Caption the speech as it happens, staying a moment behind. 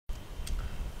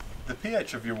The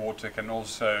pH of your water can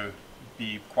also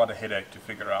be quite a headache to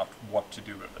figure out what to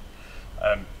do with it.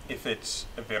 If it's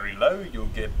very low, you'll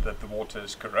get that the water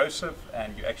is corrosive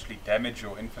and you actually damage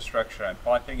your infrastructure and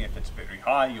piping. If it's very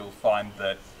high, you'll find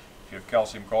that if you have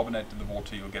calcium carbonate in the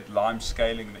water, you'll get lime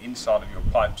scaling the inside of your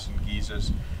pipes and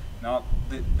geysers. Now,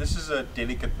 this is a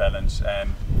delicate balance,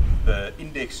 and the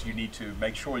index you need to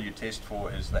make sure you test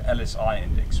for is the LSI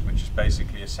index, which is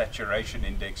basically a saturation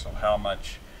index of how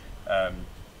much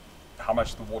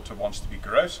the water wants to be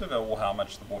corrosive or how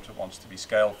much the water wants to be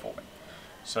scale forming.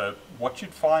 So what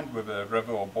you'd find with a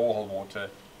river or borehole water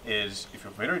is, if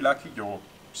you're very lucky, you're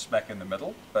smack in the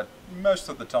middle, but most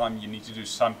of the time you need to do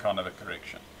some kind of a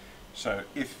correction. So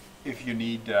if you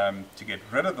need to get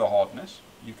rid of the hardness,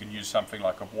 you can use something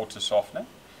like a water softener,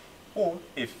 or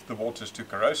if the water is too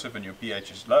corrosive and your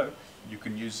pH is low, you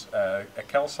can use a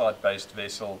calcite based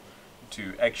vessel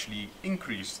to actually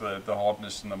increase the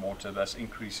hardness in the water, thus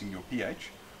increasing your pH.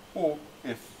 Or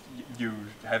if you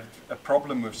have a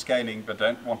problem with scaling but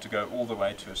don't want to go all the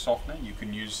way to a softener, you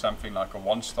can use something like a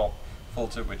one-stop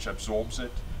filter which absorbs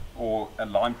it, or a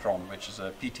Limetron, which is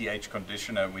a PTH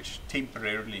conditioner which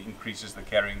temporarily increases the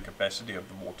carrying capacity of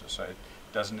the water, so it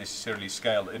doesn't necessarily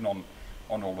scale in on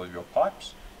all of your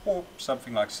pipes. Or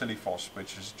something like Silifos,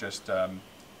 which is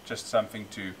just something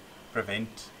to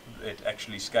prevent it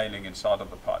actually scaling inside of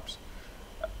the pipes.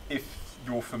 If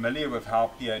you're familiar with how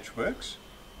pH works,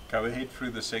 go ahead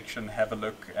through the section, have a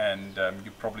look, and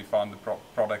you probably find the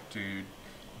product to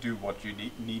do what you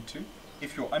need to.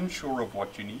 If you're unsure of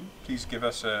what you need, please give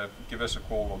us a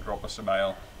call or drop us a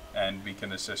mail, and we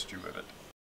can assist you with it.